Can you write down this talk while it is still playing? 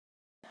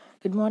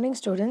Good morning,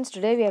 students.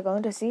 Today we are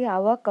going to see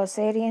our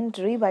casuarine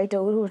tree by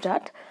Toru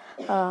Dutt.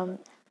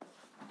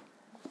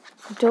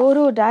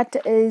 Toru Dutt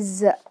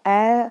is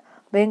a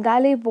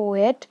Bengali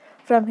poet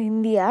from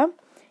India.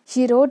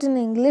 She wrote in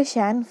English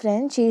and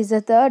French. She is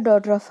the third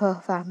daughter of her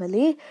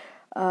family.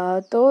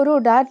 Toru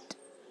Dutt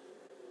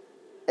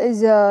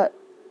is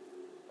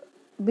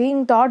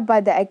being taught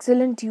by the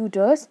excellent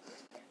tutors.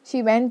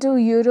 She went to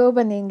Europe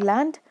and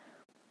England.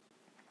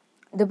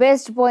 The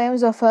best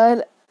poems of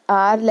her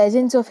are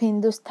Legends of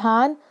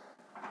Hindustan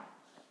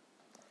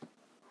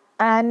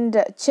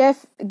and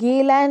Chef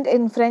Gieland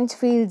in French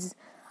Fields,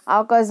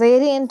 our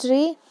casuarine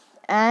tree,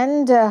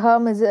 and her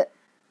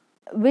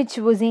which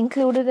was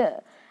included,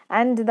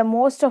 and the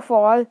most of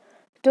all,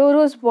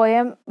 Toru's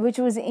poem, which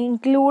was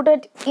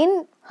included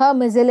in her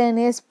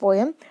miscellaneous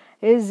poem,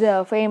 is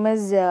a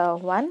famous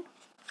one.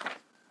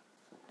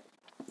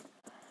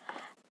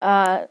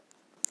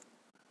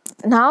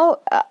 Now,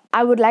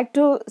 I would like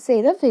to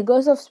say the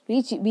figures of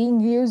speech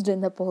being used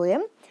in the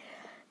poem.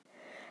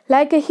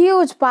 Like a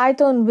huge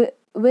python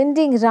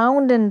winding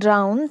round and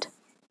round,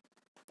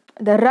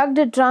 the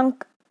rugged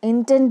trunk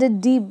intended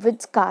deep with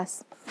scars.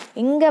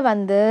 இங்கே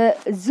வந்து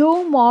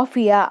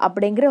zoomorphia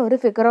அப்படிங்கிற ஒரு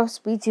figure of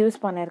speech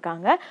use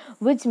பண்ணியிருக்காங்க,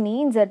 which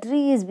means a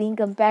tree is being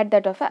compared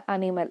that of an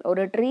animal.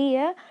 ஒரு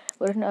ட்ரீயை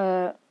ஒரு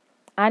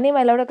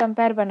அனிமலோட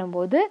compare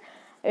பண்ணும்போது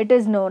it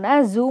is known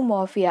as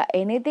zoomorphia.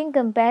 Anything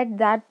compared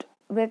that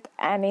with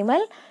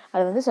animal,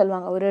 அது வந்து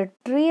சொல்லுவாங்க. ஒரு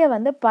ட்ரீயை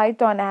வந்து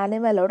பைத்தான்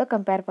அனிமலோட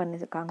கம்பேர்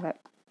பண்ணியிருக்காங்க.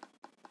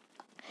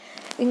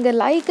 இங்கே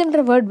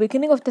லைக்ன்ற வேர்ட்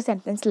பிகினிங் ஆஃப் த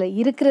சென்டென்ஸில்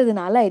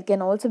இருக்கிறதுனால it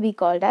can also be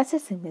called as a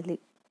simile.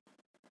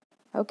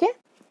 Okay,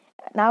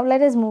 now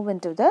let us move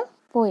into the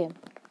poem.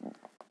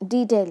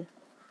 Detail.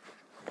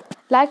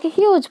 Like a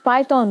huge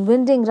python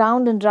winding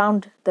round and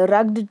round, the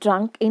rugged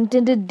trunk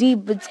intended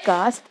deep with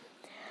scars,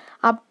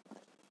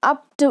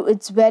 up to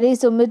its very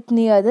summit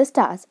near the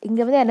stars.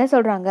 இங்கே வந்து என்ன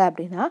சொல்கிறாங்க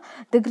அப்படின்னா,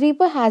 the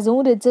creeper has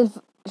wound itself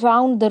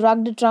round the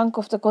rugged trunk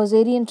of the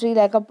casuarine tree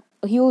like a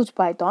huge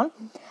python.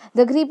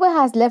 The creeper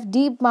has left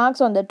deep marks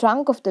on the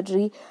trunk of the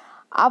tree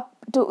up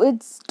to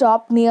its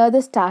top near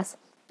the stars.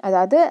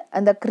 அதாவது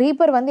அந்த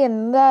creeper வந்து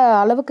எந்த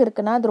அளவுக்கு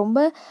இருக்குன்னா, அது ரொம்ப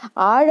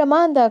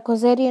ஆழமாக அந்த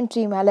casuarine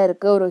tree மேலே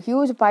இருக்குது. ஒரு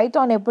ஹியூஜ்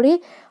பைத்தான் எப்படி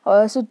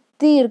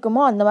சுற்றி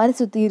இருக்குமோ அந்த மாதிரி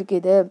சுற்றி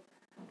இருக்குது.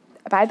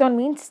 Python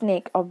means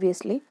snake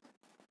obviously.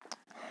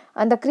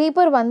 அந்த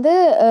க்ரீப்பர் வந்து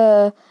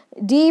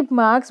டீப்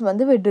மார்க்ஸ்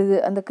வந்து விடுது.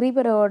 அந்த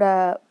க்ரீப்பரோட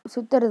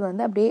சுற்றுறது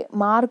வந்து அப்படியே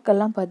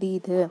மார்க்கெல்லாம்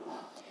பதியுது.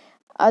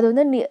 அது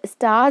வந்து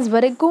ஸ்டார்ஸ்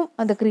வரைக்கும்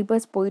அந்த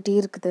க்ரீப்பர்ஸ் போயிட்டே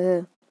இருக்குது.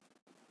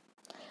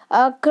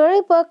 A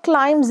creeper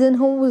climbs in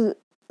whose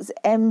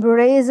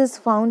embraces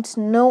found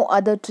no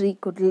other tree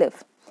could live.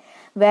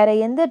 வேற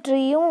எந்த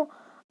ட்ரீ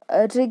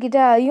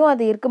கிட்டையும்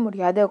அது இருக்க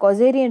முடியாது.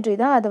 casuarine tree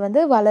தான் அது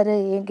வந்து வளரு,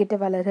 என்கிட்ட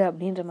வளரு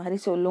அப்படின்ற மாதிரி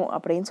சொல்லும்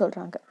அப்படின்னு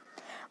சொல்கிறாங்க.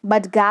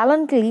 But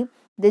gallantly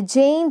the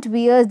giant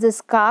wears the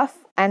scarf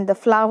and the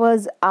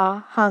flowers are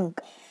hung.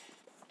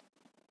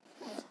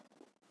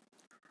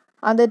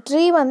 அந்த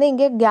ட்ரீ வந்து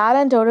இங்கே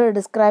கேலண்டோட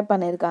டிஸ்கிரைப்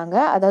பண்ணியிருக்காங்க,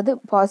 அதாவது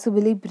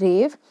possibly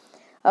brave.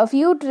 A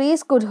few trees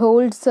could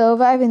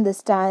survive in the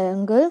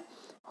strangle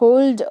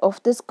hold of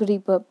this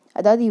creeper.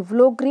 அதாவது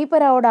இவ்வளோ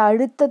க்ரீப்பரோட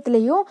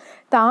அழுத்தத்துலேயும்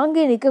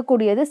தாங்கி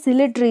நிற்கக்கூடியது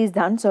சில ட்ரீஸ்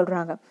தான்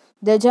சொல்கிறாங்க.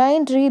 The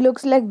giant tree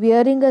looks like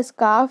wearing a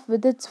scarf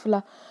with its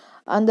flower.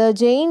 அந்த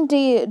giant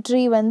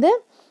tree வந்து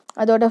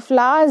அதோட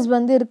ஃப்ளவர்ஸ்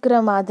வந்து இருக்கிற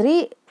மாதிரி,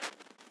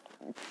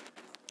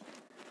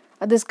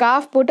 அது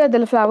ஸ்கார்ஃப் போட்டு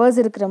அதில் ஃப்ளவர்ஸ்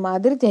இருக்கிற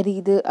மாதிரி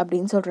தெரியுது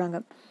அப்படின்னு சொல்கிறாங்க.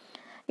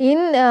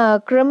 இன்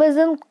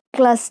crimson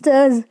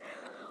clusters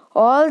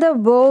all the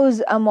boughs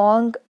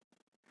among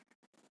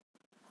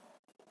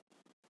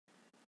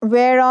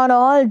whereon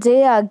all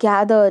day are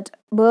gathered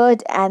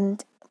bird and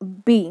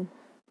bee.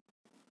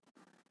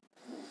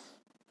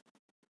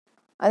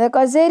 அந்த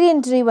casuarine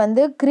tree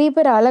வந்து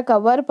க்ரீப்பரால்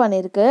கவர்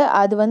பண்ணியிருக்கு.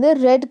 அது வந்து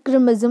ரெட்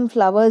கிரிமிசம்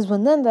ஃப்ளவர்ஸ்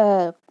வந்து அந்த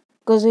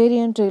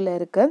casuarine ட்ரீயில்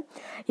இருக்குது.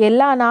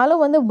 எல்லா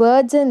நாளும் வந்து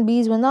பேர்ட்ஸ் அண்ட்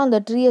பீஸ் வந்து அந்த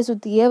ட்ரீயை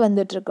சுற்றியே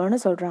வந்துட்டுருக்குன்னு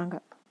சொல்கிறாங்க.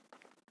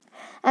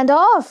 And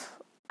half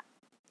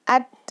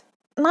at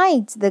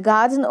night the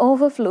garden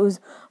overflows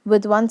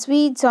with one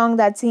sweet song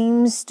that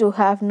seems to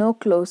have no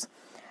close,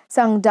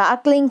 sung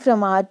darkling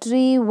from our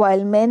tree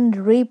while men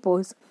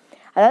repose.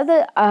 அதாவது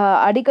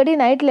அடிக்கடி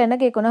நைட்டில் என்ன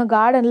கேட்கும்னா,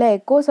 கார்டனில்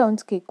எக்கோ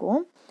சவுண்ட்ஸ்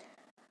கேட்கும்.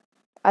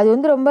 அது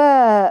வந்து ரொம்ப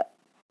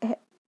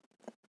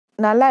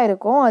நல்லா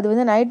இருக்கும். அது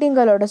வந்து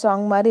நைட்டிங்கலோட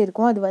சாங் மாதிரி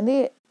இருக்கும். அது வந்து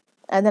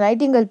அந்த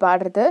நைட்டிங்கல்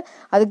பாடுறது,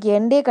 அதுக்கு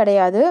எண்டே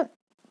கிடையாது.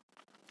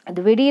 அது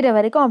விடிகிற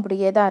வரைக்கும்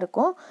அப்படியே தான்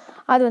இருக்கும்.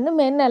 அது வந்து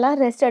மென்னெல்லாம்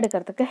ரெஸ்ட்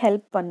எடுக்கிறதுக்கு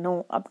ஹெல்ப்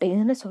பண்ணும்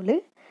அப்படின்னு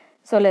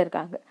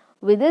சொல்லியிருக்காங்க.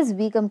 With this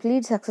we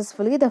complete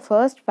successfully the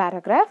first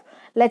paragraph.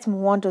 Let's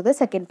move on to the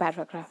second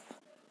paragraph.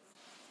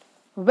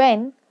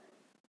 When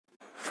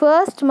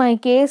first my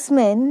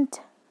casement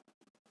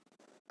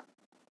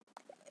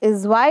is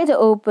wide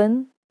open,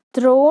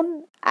 thrown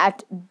at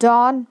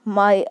dawn,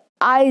 my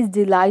eyes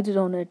delighted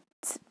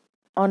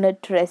on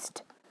it rest.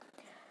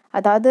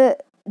 அதாவது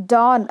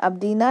Don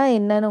அப்படின்னா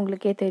என்னன்னு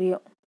உங்களுக்கே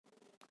தெரியும்.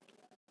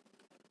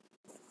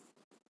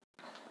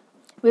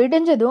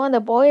 விடிஞ்சதும் அந்த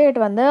poet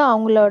வந்து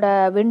அவங்களோட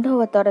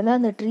விண்டோவை திறந்து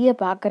அந்த ட்ரீயை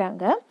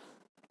பார்க்குறாங்க.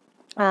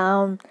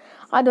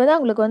 அது வந்து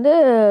அவங்களுக்கு வந்து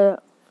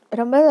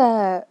ரொம்ப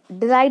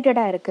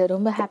டிலைட்டடாக இருக்குது,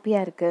 ரொம்ப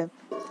ஹாப்பியாக இருக்குது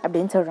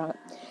அப்படின்னு சொல்கிறாங்க.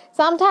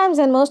 Sometimes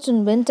and most in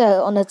winter,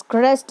 on its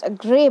crest, a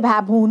grey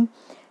baboon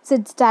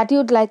sits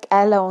tattooed like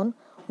alone,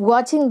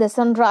 watching the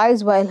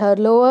sunrise while her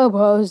lower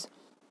boughs,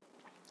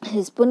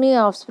 his puny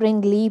offspring,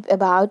 leap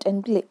about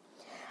and play.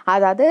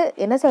 அதாவது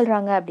என்ன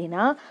சொல்கிறாங்க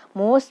அப்படின்னா,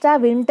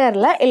 மோஸ்ட்டாக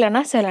வின்டரில்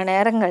இல்லைன்னா சில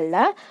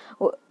நேரங்களில்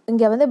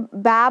இங்கே வந்து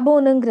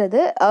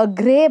பேபூனுங்கிறது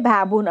கிரே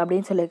பேபூன்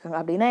அப்படின்னு சொல்லியிருக்காங்க.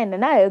 அப்படின்னா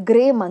என்னென்னா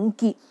கிரே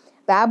மங்கி,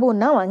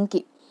 பேபூன்னா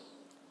மங்கி.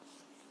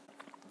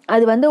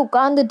 அது வந்து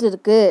உட்காந்துட்டு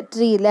இருக்கு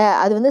ட்ரீயில்,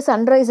 அது வந்து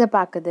சன்ரைஸை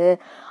பார்க்குது,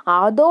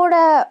 அதோட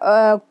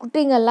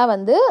குட்டிங்கள்லாம்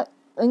வந்து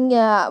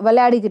இங்கே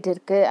விளையாடிக்கிட்டு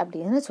இருக்கு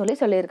அப்படின்னு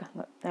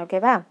சொல்லியிருக்காங்க.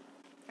 ஓகேவா?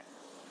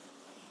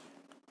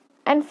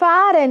 And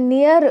far and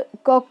near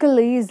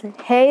cockleys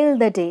hailed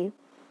the day,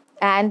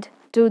 and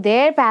to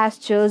their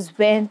pastures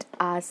went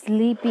our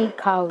sleepy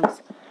cows.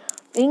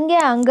 இங்கே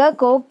அங்கே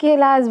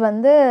கோகிலாஸ்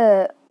வந்து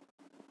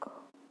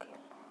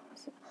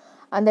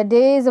அந்த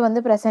டேஸ் வந்து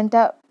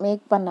ப்ரெசண்ட்டாக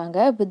மேக் பண்ணாங்க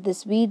வித் தி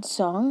ஸ்வீட்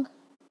சாங்.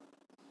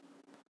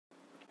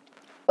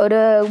 ஒரு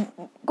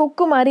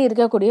குக்கு மாதிரி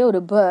இருக்கக்கூடிய ஒரு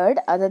பேர்ட்,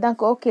 அதை தான்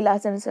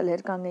கோகிலாஸ்ன்னு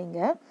சொல்லியிருக்காங்க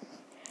இங்கே.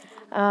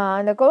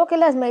 அந்த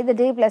Kokila's make the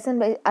day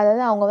pleasant,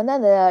 அதாவது அவங்க வந்து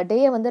அந்த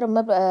டேயை வந்து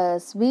ரொம்ப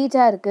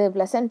ஸ்வீட்டாக இருக்குது,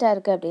 ப்ளசண்ட்டாக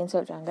இருக்குது அப்படின்னு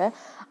சொல்கிறாங்க.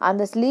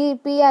 அந்த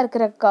ஸ்லீப்பியாக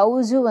இருக்கிற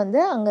கவுஸும் வந்து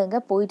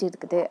அங்கங்கே போயிட்டு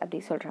இருக்குது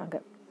அப்படி சொல்கிறாங்க.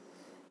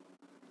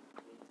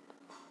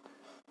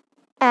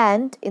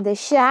 And in the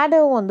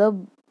shadow on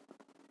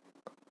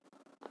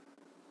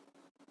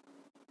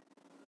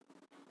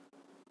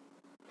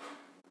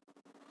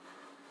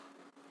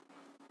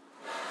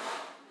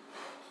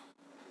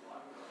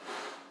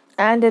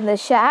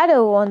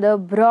the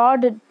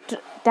broad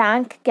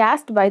tank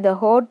cast by the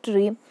hot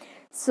tree,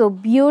 so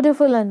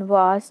beautiful and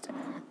vast,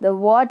 the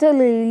water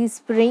lilies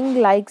spring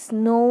like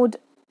snow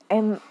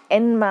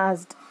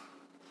enmassed.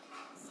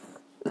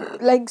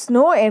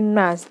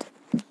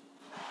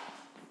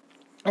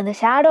 அந்த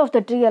ஷேடோ ஆஃப் த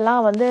ட்ரீ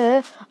எல்லாம் வந்து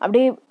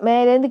அப்படியே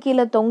மேலேருந்து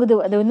கீழே தொங்குது.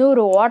 அது வந்து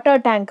ஒரு வாட்டர்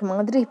டேங்க்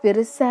மாதிரி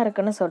பெருசாக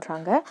இருக்குன்னு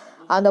சொல்கிறாங்க.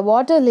 அந்த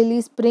வாட்டர் லிலி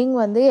ஸ்ப்ரிங்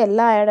வந்து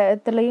எல்லா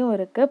இடத்துலையும்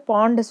இருக்குது,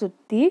 பாண்டை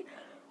சுற்றி.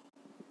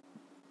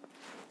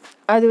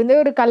 அது வந்து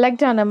ஒரு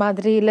கலெக்ட் ஆன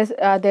மாதிரி இல்லை,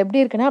 அது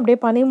எப்படி இருக்குன்னா அப்படியே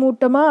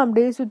பனிமூட்டமாக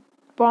அப்படியே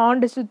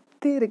பாண்டை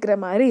சுற்றி இருக்கிற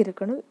மாதிரி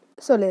இருக்குன்னு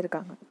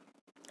சொல்லியிருக்காங்க.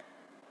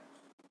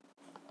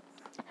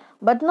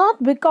 But not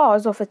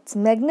because of its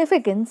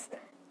magnificence,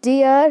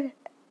 dear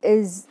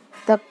is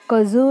the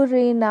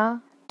casuarine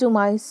to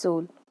my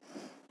soul.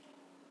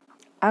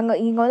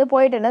 இங்கே வந்து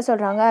போயிட்டு என்ன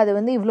சொல்கிறாங்க, அது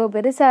வந்து இவ்வளோ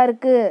பெருசாக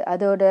இருக்குது,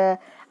 அதோட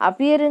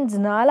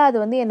அப்பியரன்ஸ்னால அது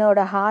வந்து என்னோட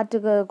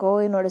ஹார்ட்டுக்கோ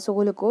என்னோட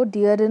சோலுக்கோ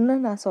டியர்ன்னு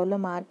நான் சொல்ல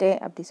மாட்டேன்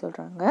அப்படி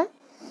சொல்கிறாங்க.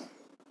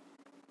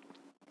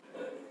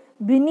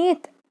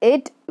 Beneath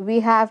it we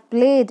have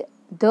played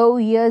though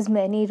years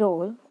many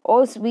roll, O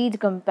sweet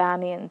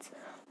companions,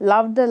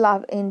 love the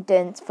love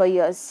intense, for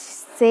your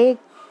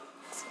sake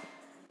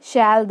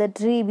shall the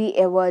tree be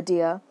ever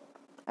dear.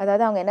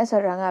 அதாவது அவங்க என்ன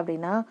சொல்கிறாங்க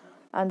அப்படின்னா,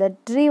 அந்த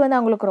ட்ரீ வந்து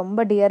அவங்களுக்கு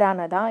ரொம்ப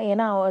டியரானதான்.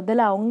 ஏன்னா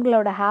அதில்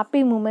அவங்களோட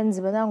ஹாப்பி மூமெண்ட்ஸ்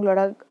வந்து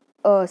அவங்களோட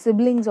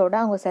சிப்ளிங்ஸோடு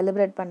அவங்க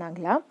செலிப்ரேட்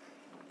பண்ணாங்களா.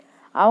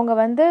 அவங்க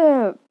வந்து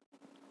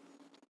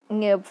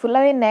இங்கே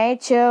ஃபுல்லாகவே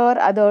நேச்சர்,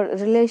 அதோட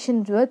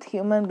ரிலேஷன்ஸ் வித்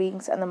ஹியூமன்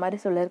பீயிங்ஸ் அந்த மாதிரி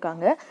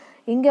சொல்லியிருக்காங்க.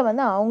 இங்கே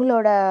வந்து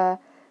அவங்களோட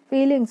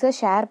ஃபீலிங்ஸை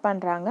ஷேர்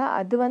பண்ணுறாங்க.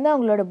 அது வந்து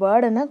அவங்களோட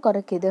பேர்டனை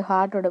குறைக்குது,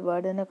 ஹார்ட்டோட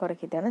பேர்டனை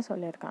குறைக்குதுன்னு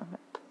சொல்லியிருக்காங்க.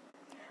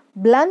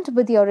 Blunt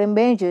with your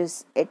images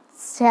it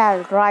shall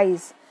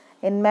rise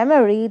in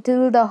memory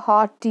till the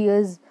hot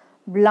tears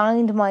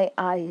blind my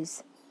eyes.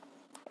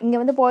 இங்கே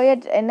வந்து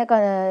போயட் என்ன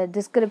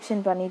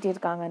டிஸ்கிரிப்ஷன் பண்ணிகிட்டு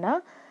இருக்காங்கன்னா,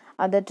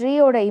 அந்த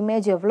ட்ரீயோட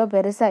இமேஜ் எவ்வளோ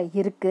பெருசாக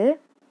இருக்குது,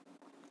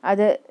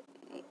 அது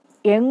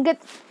எங்கே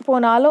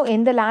போனாலும்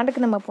எந்த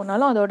லேண்டுக்கு நம்ம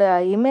போனாலும் அதோட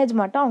இமேஜ்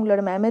மட்டும்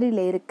அவங்களோட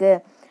மெமரியில்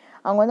இருக்குது.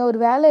 அவங்க வந்து ஒரு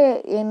வேளை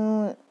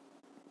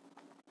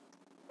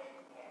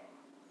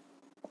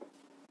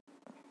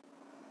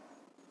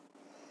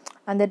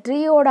அந்த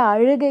ட்ரீயோட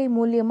அழுகை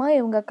மூலியமாக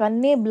இவங்க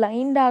கண்ணே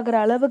பிளைண்ட் ஆகிற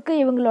அளவுக்கு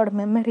இவங்களோட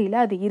மெமரியில்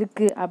அது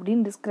இருக்குது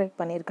அப்படின்னு டிஸ்கிரைப்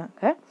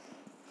பண்ணியிருக்காங்க.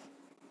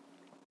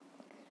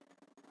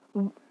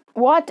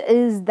 What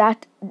is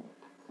that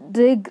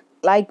dig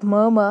like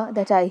murmur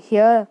that I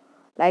hear,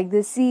 like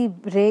the sea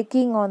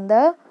breaking on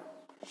the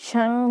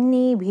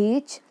shiny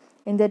beach,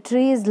 in the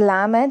trees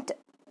lament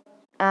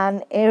an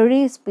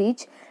airy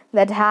speech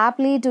that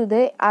haply to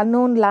the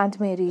unknown land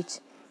may reach.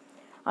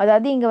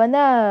 அதாவது இங்கே வந்து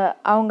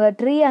அவங்க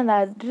அந்த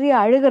tree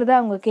அழுகிறத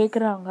அவங்க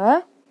கேட்குறாங்க.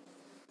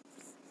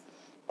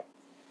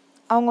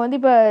 அவங்க வந்து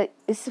இப்போ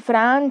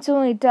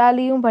ஃப்ரான்ஸும்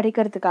இட்டாலியும்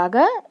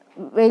படிக்கிறதுக்காக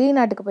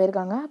வெளிநாட்டுக்கு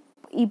போயிருக்காங்க.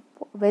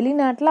 இப்போ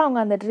வெளிநாட்டில் அவங்க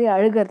அந்த ட்ரீ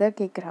அழுகிறத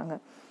கேட்குறாங்க.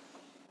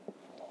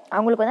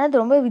 அவங்களுக்கு வந்து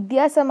அது ரொம்ப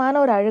வித்தியாசமான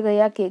ஒரு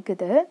அழுகையாக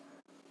கேட்குது.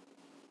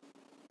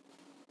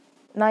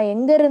 நான்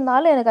எங்கே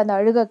இருந்தாலும் எனக்கு அந்த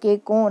அழுகை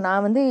கேட்கும்.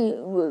 நான் வந்து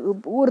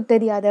ஊர்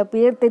தெரியாத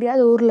பேர்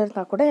தெரியாத ஊரில்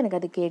இருந்தால் கூட எனக்கு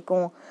அது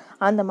கேட்கும்.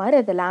 அந்த மாதிரி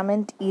அது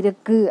லேமெண்ட்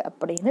இருக்குது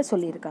அப்படின்னு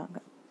சொல்லியிருக்காங்க.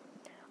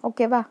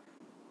 ஓகேவா?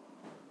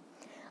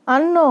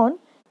 Unknown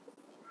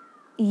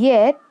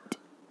yet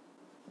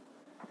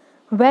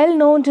Well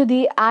known to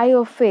the eye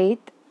of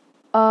faith,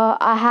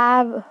 I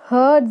have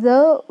heard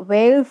the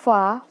wail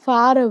far,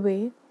 far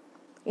away,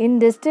 in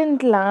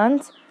distant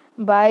lands,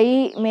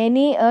 by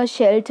many a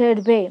sheltered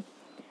bay.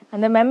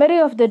 அந்த மெமரி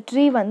ஆஃப் த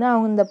ட்ரீ வந்து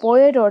அவங்க இந்த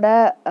போயட்டோட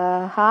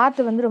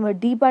ஹார்ட் வந்து ரொம்ப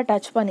டீப்பாக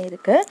டச்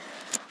பண்ணியிருக்கு.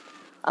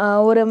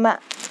 ஒரு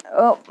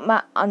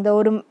அந்த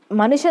ஒரு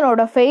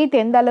மனுஷனோட ஃபெய்த்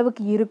எந்த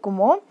அளவுக்கு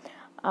இருக்குமோ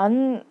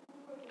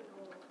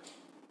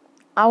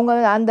அவங்க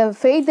அந்த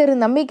ஃபெய்த்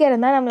நம்பிக்கை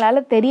இருந்தால்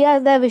நம்மளால்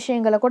தெரியாத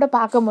விஷயங்களை கூட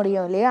பார்க்க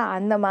முடியும் இல்லையா,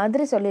 அந்த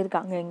மாதிரி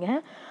சொல்லியிருக்காங்க இங்கே.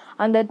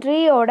 அந்த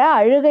ட்ரீயோட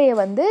அழுகையை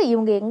வந்து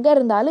இவங்க எங்கே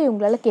இருந்தாலும்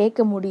இவங்களால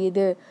கேட்க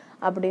முடியுது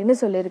அப்படின்னு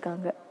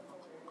சொல்லியிருக்காங்க.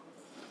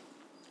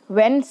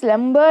 When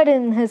slumbered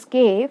in his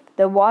cave,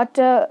 the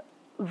water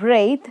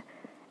writhed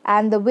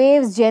and the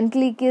waves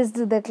gently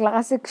kissed the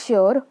classic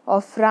shore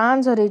of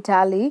France or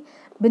Italy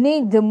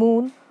beneath the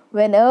moon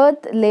when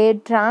earth lay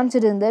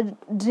tranced in the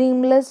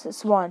dreamless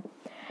swan.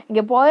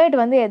 இங்கே poet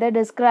வந்து எதை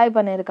describe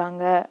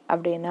பண்ணியிருக்காங்க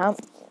அப்படின்னா,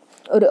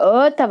 ஒரு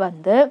ஏர்த்தை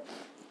வந்து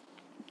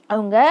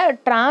அவங்க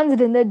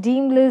transistor இந்த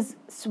dreamless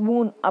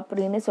ஸ்வூன்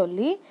அப்படின்னு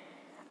சொல்லி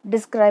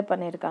டிஸ்கிரைப்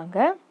பண்ணியிருக்காங்க.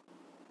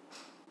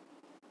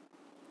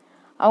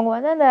 அவங்க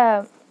வந்து அந்த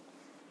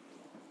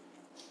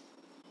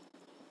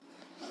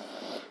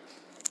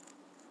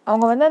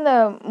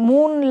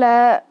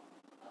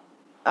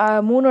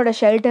மூனோட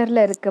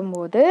ஷெல்டரில்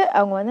இருக்கும்போது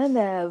அவங்க வந்து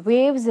அந்த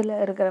வேவ்ஸில்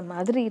இருக்கிற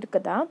மாதிரி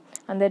இருக்குதா.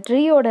 அந்த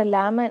ட்ரீயோட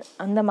லேமன்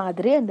அந்த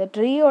மாதிரி அந்த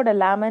ட்ரீயோட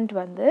லேமண்ட்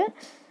வந்து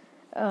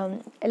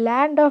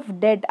லேண்ட் ஆஃப்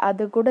டெட்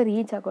அது கூட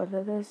ரீச் ஆகும்,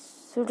 அதாவது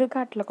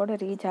சுடுகாட்டில் கூட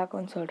ரீச்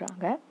ஆகும்னு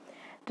சொல்கிறாங்க.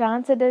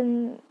 டிரான்சிடென்ட்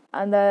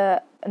அந்த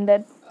அந்த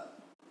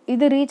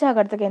இது ரீச்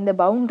ஆகிறதுக்கு எந்த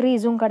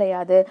பவுண்ட்ரிஸும்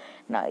கிடையாது,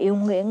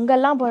 இவங்க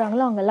எங்கெல்லாம்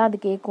போகிறாங்களோ அங்கெல்லாம் அது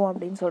கேட்கும்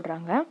அப்படின்னு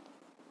சொல்கிறாங்க.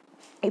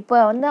 இப்போ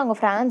வந்து அவங்க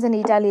ஃப்ரான்ஸ் அண்ட்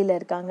இட்டாலியில்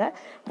இருக்காங்க,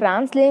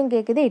 ஃப்ரான்ஸ்லேயும்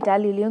கேட்குது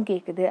இட்டாலியிலையும்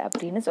கேட்குது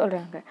அப்படின்னு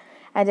சொல்கிறாங்க.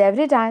 And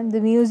every time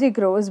the music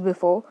rose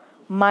before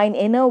mine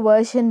inner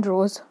version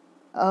rose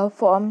a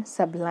form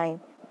sublime.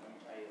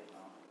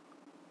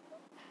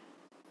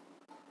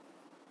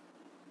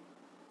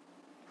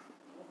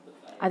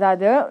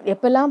 அதாவது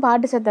எப்பெல்லாம்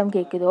பாட்டு சத்தம்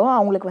கேட்குதோ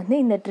அவங்களுக்கு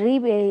வந்து இந்த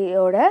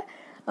ட்ரீயோட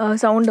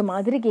சவுண்டு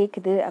மாதிரி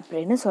கேட்குது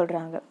அப்படின்னு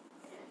சொல்கிறாங்க.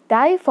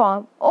 Thy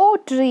form, O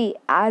tree,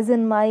 as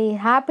in my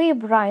happy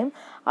prime,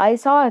 I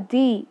saw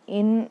thee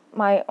in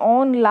my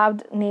own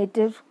loved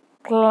native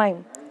clime.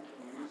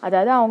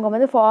 அதாவது அவங்க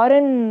வந்து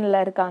ஃபாரினில்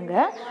இருக்காங்க,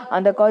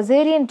 அந்த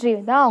கொசேரியன் ட்ரீ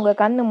தான் அவங்க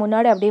கண்ணு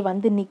முன்னாடி அப்படியே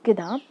வந்து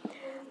நிற்குதான்.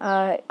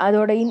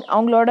 அதோட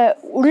அவங்களோட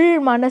உள்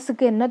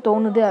மனசுக்கு என்ன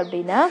தோணுது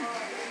அப்படின்னா,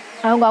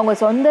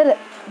 அவங்க சொந்த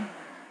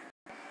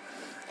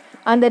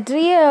அந்த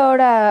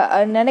ட்ரீயோட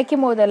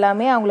நினைக்கும் போது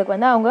எல்லாமே அவங்களுக்கு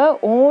வந்து அவங்க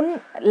ஓன்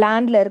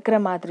லேண்டில் இருக்கிற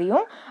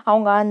மாதிரியும்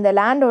அவங்க அந்த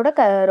லேண்டோட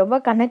ரொம்ப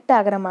கனெக்ட்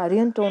ஆகிற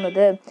மாதிரியும்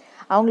தோணுது.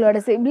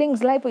 அவங்களோட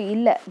சிப்ளிங்ஸ்லாம் இப்போ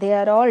இல்லை, தே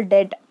ஆர் ஆல்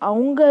டெட்.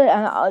 அவங்க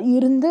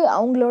இருந்து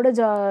அவங்களோட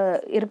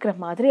இருக்கிற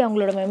மாதிரி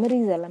அவங்களோட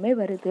மெமரிஸ் எல்லாமே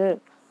வருது,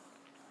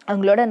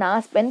 அவங்களோட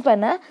நான் ஸ்பெண்ட்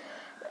பண்ண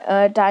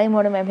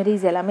டைமோட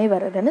மெமரிஸ் எல்லாமே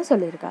வருதுன்னு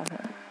சொல்லியிருக்காங்க.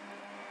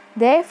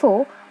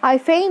 Therefore, I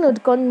fain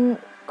would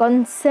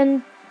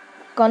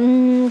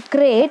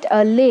consecrate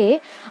a lay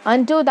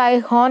unto thy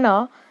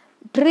honor,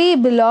 tree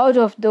beloved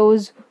of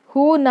those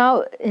who now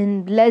in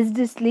blessed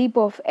sleep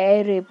of air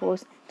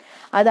repose.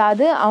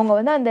 அதாவது அவங்க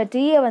வந்து அந்த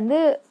ட்ரீயை வந்து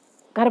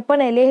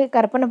கற்பனை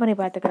பண்ணி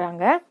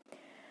பார்த்துக்கிறாங்க.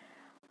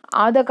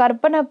 அதை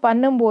கற்பனை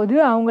பண்ணும்போது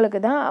அவங்களுக்கு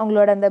தான்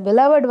அவங்களோட அந்த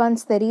பிலவட்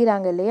ஒன்ஸ்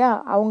தெரியுறாங்க இல்லையா,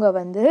 அவங்க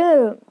வந்து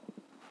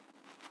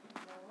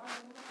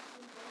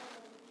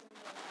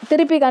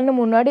திருப்பி கண்ணு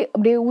முன்னாடி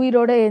அப்படியே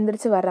உயிரோடு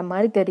எழுந்திரிச்சு வர்ற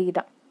மாதிரி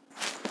தெரியுதான்.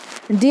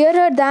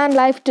 Dearer than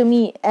life to me,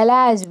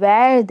 alas,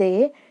 where they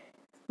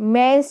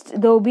mayst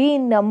though be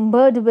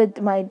numbered with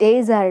my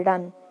days are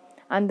done.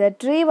 அந்த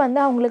ட்ரீ வந்து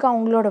அவங்களுக்கு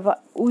அவங்களோட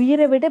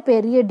உயிரை விட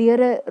பெரிய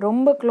டியரை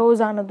ரொம்ப க்ளோஸ்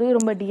ஆனது,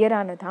 ரொம்ப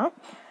டியரானதான்.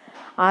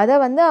 அதை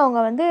வந்து அவங்க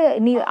வந்து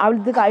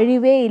அதுக்கு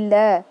அழிவே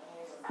இல்லை,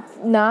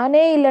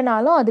 நானே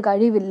இல்லைனாலும் அதுக்கு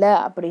அழிவில்லை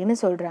அப்படின்னு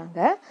சொல்கிறாங்க.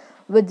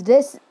 With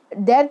this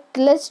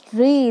deathless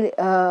tree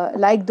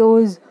like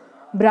those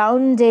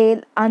brown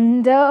dale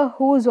under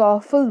whose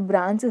awful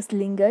branches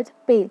lingered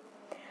pale.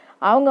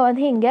 அவங்க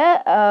வந்து இங்கே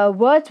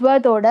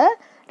வேர்ட்ஸ்வர்த்தோட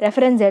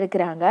ரெஃபரன்ஸ்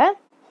எடுக்கிறாங்க.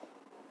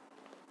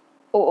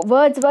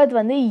 வேர்ட்ஸ்வர்த்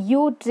வந்து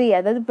யூ ட்ரீ,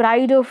 அதாவது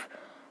ப்ரைட் ஆஃப்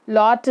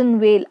லாட்டன்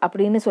வேல்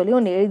அப்படின்னு சொல்லி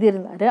ஒன்று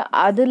எழுதியிருந்தாரு.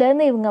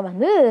 அதுலேருந்து இவங்க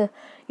வந்து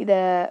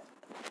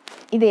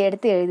இதை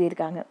எடுத்து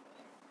எழுதியிருக்காங்க.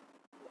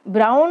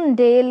 ப்ரௌன்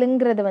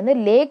டேலுங்கிறது வந்து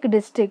லேக்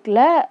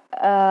டிஸ்ட்ரிக்டில்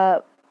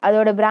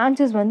அதோட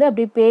பிரான்ச்சஸ் வந்து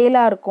அப்படி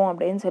பேலாக இருக்கும்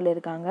அப்படின்னு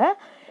சொல்லியிருக்காங்க.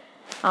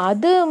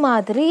 அது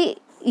மாதிரி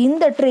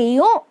இந்த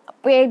ட்ரீயும்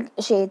பேல்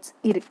ஷேட்ஸ்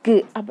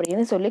இருக்குது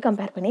அப்படின்னு சொல்லி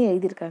கம்பேர் பண்ணி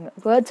எழுதியிருக்காங்க.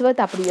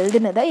 வேர்ட்ஸ்வர்த் அப்படி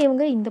எழுதினதை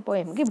இவங்க இந்த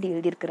போயமுக்கு இப்படி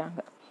எழுதியிருக்கிறாங்க.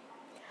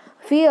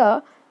 Fear,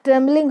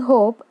 trembling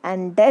hope,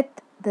 and death,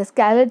 the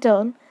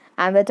skeleton,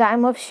 and the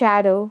time of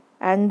shadow,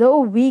 and though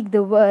weak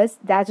the words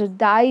that would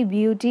thy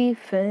beauty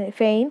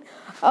fain,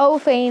 oh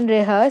fain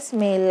rehearse,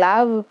 may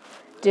love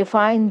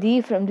define thee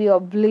from the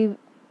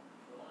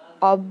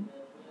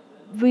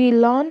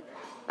oblivion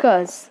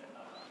curse.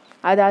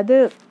 அதாவது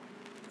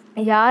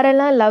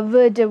யாரெல்லாம் love,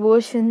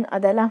 devotion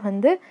அதெல்லாம்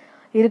வந்து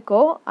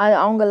இருக்கோ அது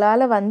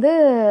அவங்களால வந்து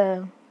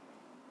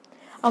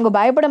அவங்க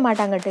பயப்பட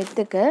மாட்டாங்க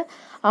டெத்துக்கு.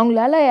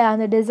 அவங்களால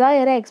அந்த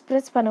டிசையரை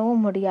எக்ஸ்ப்ரெஸ்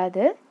பண்ணவும்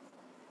முடியாது.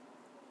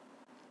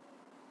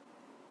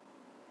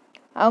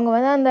 அவங்க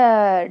வந்து அந்த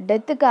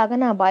டெத்துக்காக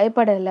நான்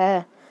பயப்படலை,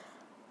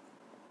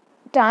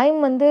 டைம்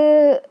வந்து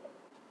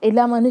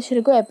எல்லா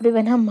மனுஷருக்கும் எப்படி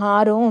வேணால்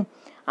மாறும்,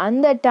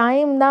 அந்த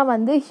டைம் தான்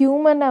வந்து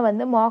ஹியூமனை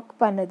வந்து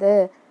மார்க் பண்ணுது,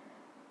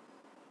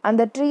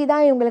 அந்த ட்ரீ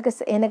தான் இவங்களுக்கு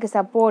எனக்கு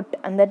சப்போர்ட்,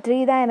 அந்த ட்ரீ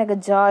தான் எனக்கு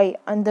ஜாய்,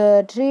 அந்த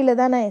ட்ரீயில்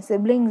தான் நான் என்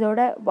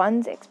சிப்ளிங்ஸோட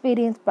ஒன்ஸ்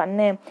எக்ஸ்பீரியன்ஸ்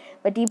பண்ணேன்.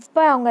 பட்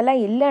இப்போ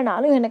அவங்கெல்லாம்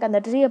இல்லைனாலும் எனக்கு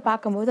அந்த ட்ரீயை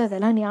பார்க்கும்போது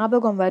அதெல்லாம்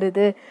ஞாபகம்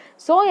வருது.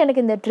 ஸோ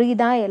எனக்கு இந்த ட்ரீ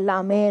தான்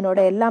எல்லாமே,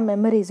 என்னோட எல்லா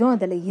மெமரிஸும்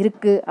அதில்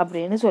இருக்குது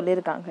அப்படின்னு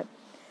சொல்லியிருக்காங்க.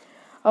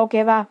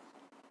 ஓகேவா?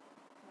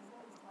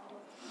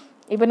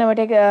 இப்போ நம்ம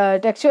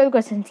டெக்ஸ்சுவல்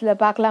கொஸ்டின்ஸில்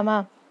பார்க்கலாமா?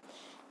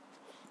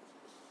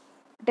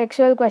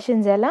 டெக்ஸ்சுவல்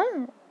கொஸ்டின்ஸ் எல்லாம்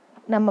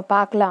நம்ம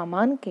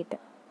பார்க்கலாமான்னு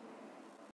கேட்டேன்.